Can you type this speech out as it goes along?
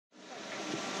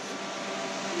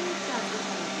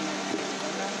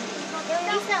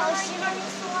後ろに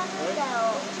座るんだ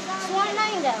よ。座らな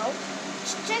いんだよ。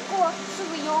ちっちゃい子はす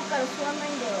ぐ酔うから座らな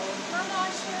いんだよ。ママ、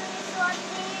後ろに座っ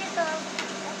ていいと。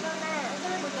ふ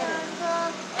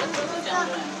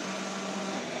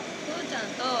ーちゃん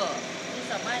と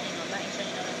実は前に乗った一緒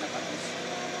に乗るんだから。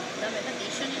ダメだって一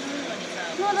緒に乗るのにさ。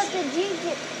もうだってじいじ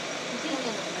の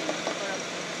ない。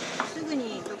すぐ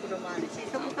にところもあるし、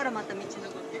そこからまた道登っ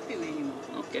てって上にも。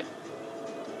オッケー。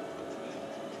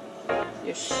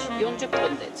よし、40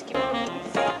分で着きます。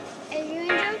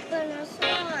40分のすごい。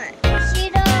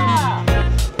白。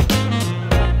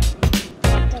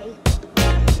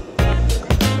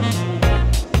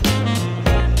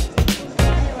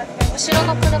後ろ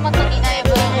の車と2台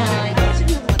分。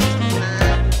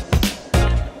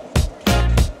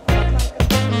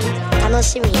楽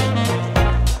しみ。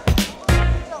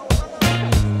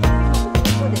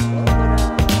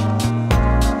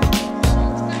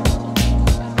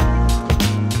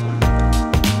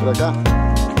これか。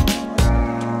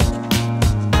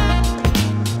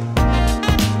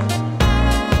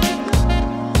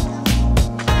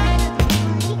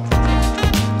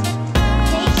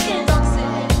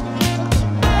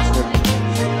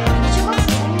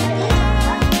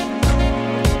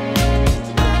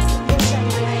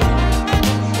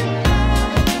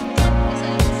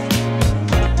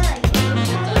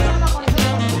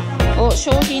お、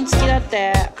商品付きだっ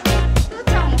て。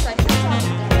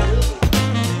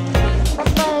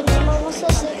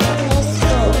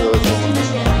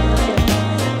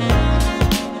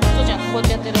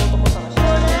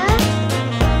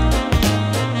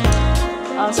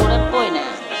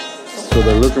So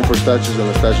they're looking for statues and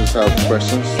the statues have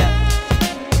questions?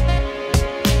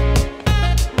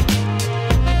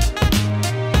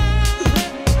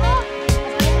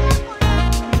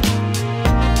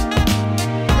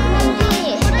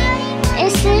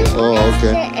 Oh,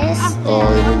 okay. Oh,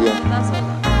 muy bien.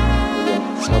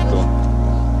 Exacto.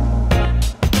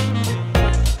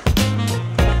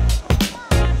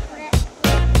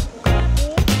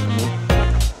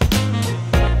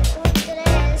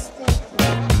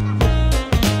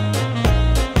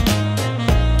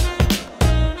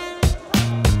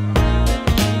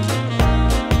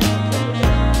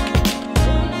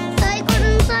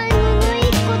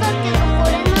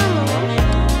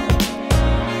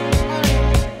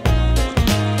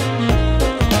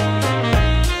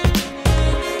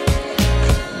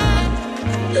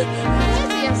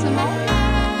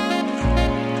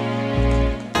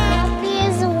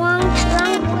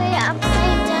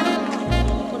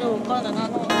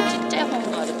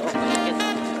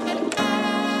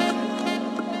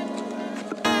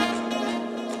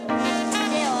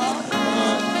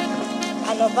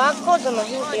バーコードの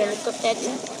ヒント読み取ったやつ。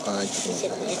はい。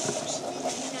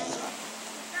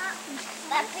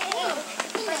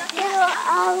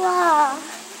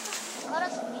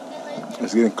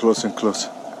It's getting closer and closer.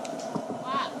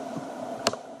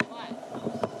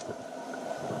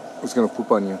 It's gonna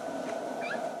poop on you.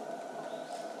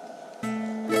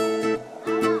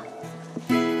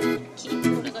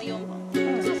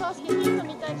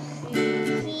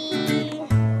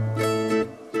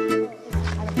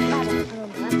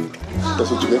 That's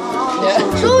what you get? Yeah.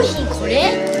 商品これ？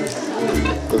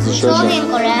 That's the 商品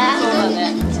treasure. これ？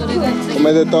お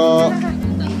めでとう。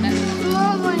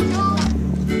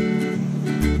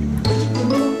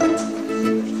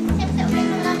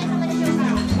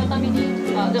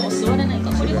でも座れない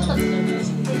か。これがだって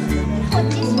こっ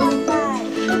ち座りたい。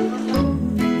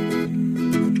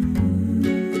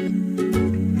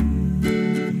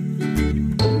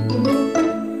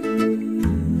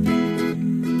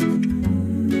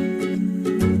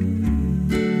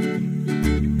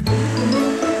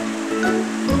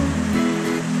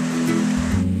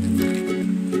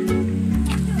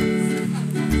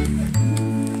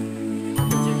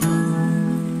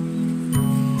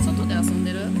外で遊ん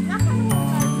でる？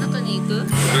中に行く？ 3,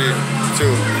 2.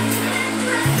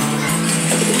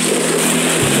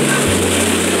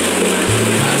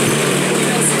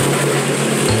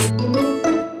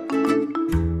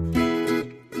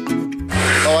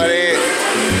 Alrighty.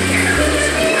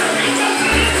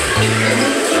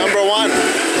 Number 1.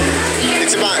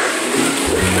 It's about.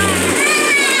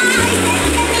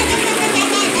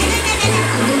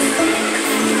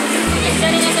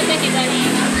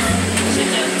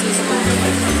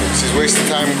 She's wasting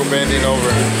time bending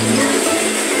over.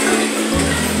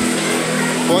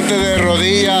 Ponte de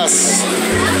rodillas.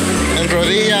 En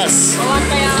rodillas.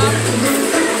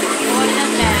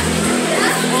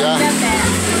 Ya.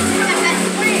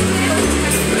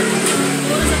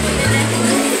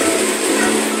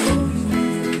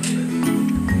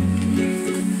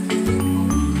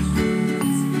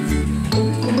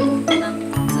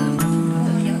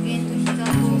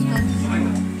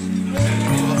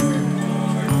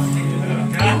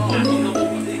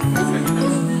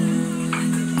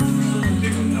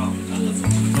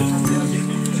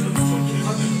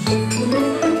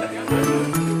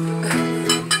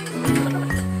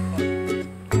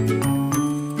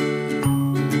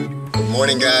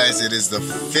 morning, guys. It is the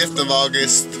 5th of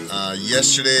August.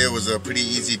 Yesterday it was a pretty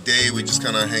easy day. We just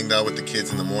kind of hanged out with the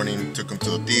kids in the morning, took them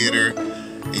to a theater,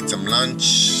 ate some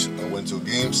lunch, went to a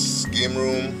game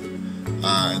room,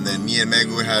 and then me and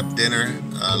Megu had dinner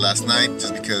last night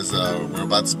just because we're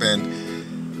about to spend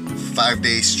 5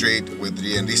 days straight with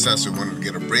Ria and Lisa, so we wanted to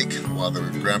get a break while the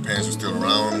grandparents were still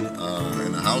around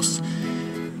in the house.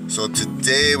 So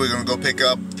today we're gonna go pick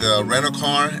up the rental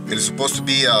car. It is supposed to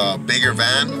be a bigger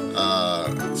van.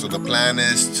 So the plan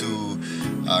is to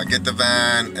get the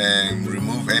van and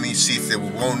remove any seats that we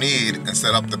won't need and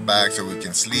set up the back so we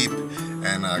can sleep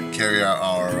and carry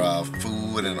our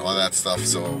food and all that stuff.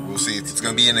 So we'll see. It's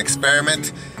gonna be an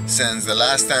experiment. Since the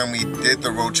last time we did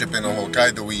the road trip in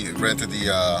Hokkaido, we rented the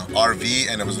RV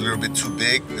and it was a little bit too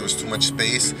big. There was too much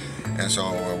space, and so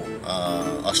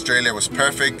Australia was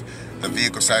perfect. The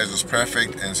vehicle size was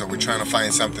perfect, and so we're trying to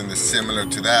find something that's similar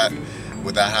to that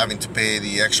without having to pay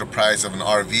the extra price of an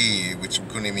RV, which we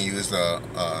couldn't even use the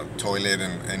toilet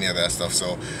and any of that stuff.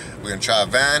 So we're gonna try a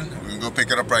van. We're gonna go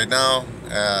pick it up right now.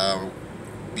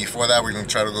 Before that, we're gonna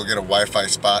try to go get a Wi-Fi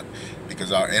spot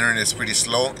because our internet is pretty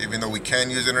slow. Even though we can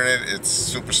use internet, it's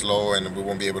super slow and we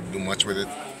won't be able to do much with it.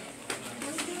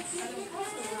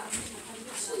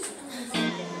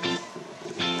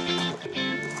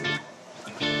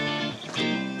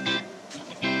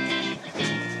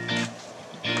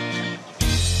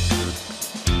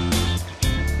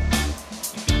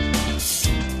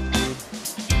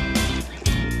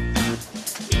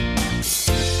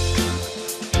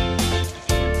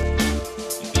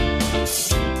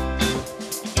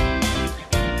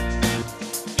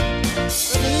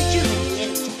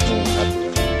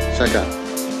 Shaka. こ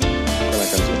んな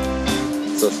感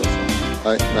じ。そうそうそう。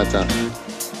はい、なっちゃん。シ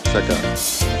ャカ。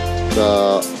そ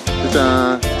う。ふちゃ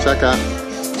ん。シャカ。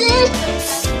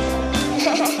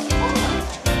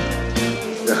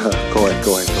怖い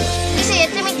怖い怖い。Lisa, やっ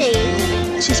てみていい？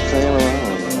 She's playing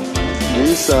around.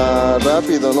 Lisa,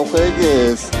 rápido, no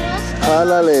juegues.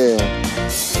 Jálale.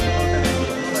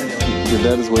 Your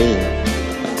dad is waiting.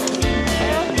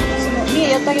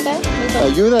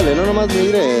 Ayúdale, no nomás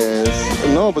mires.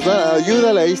 No, pues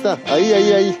ayúdale, ahí está. Ahí,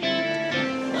 ahí, ahí.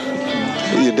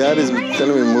 Your dad is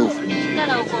telling me to move.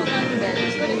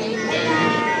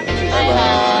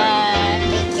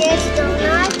 ¿Quieres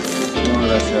donuts? No,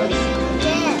 gracias.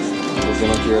 Yes. Pues yo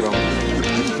no quiero. Yo no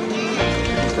quiero.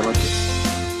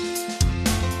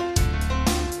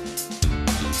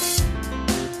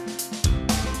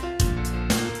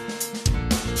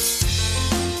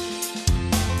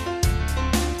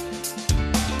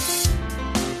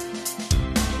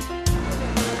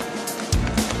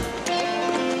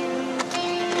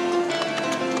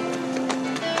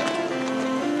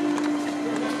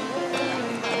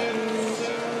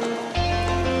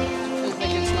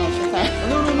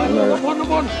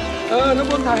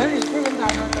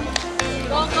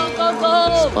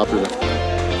 It's popular.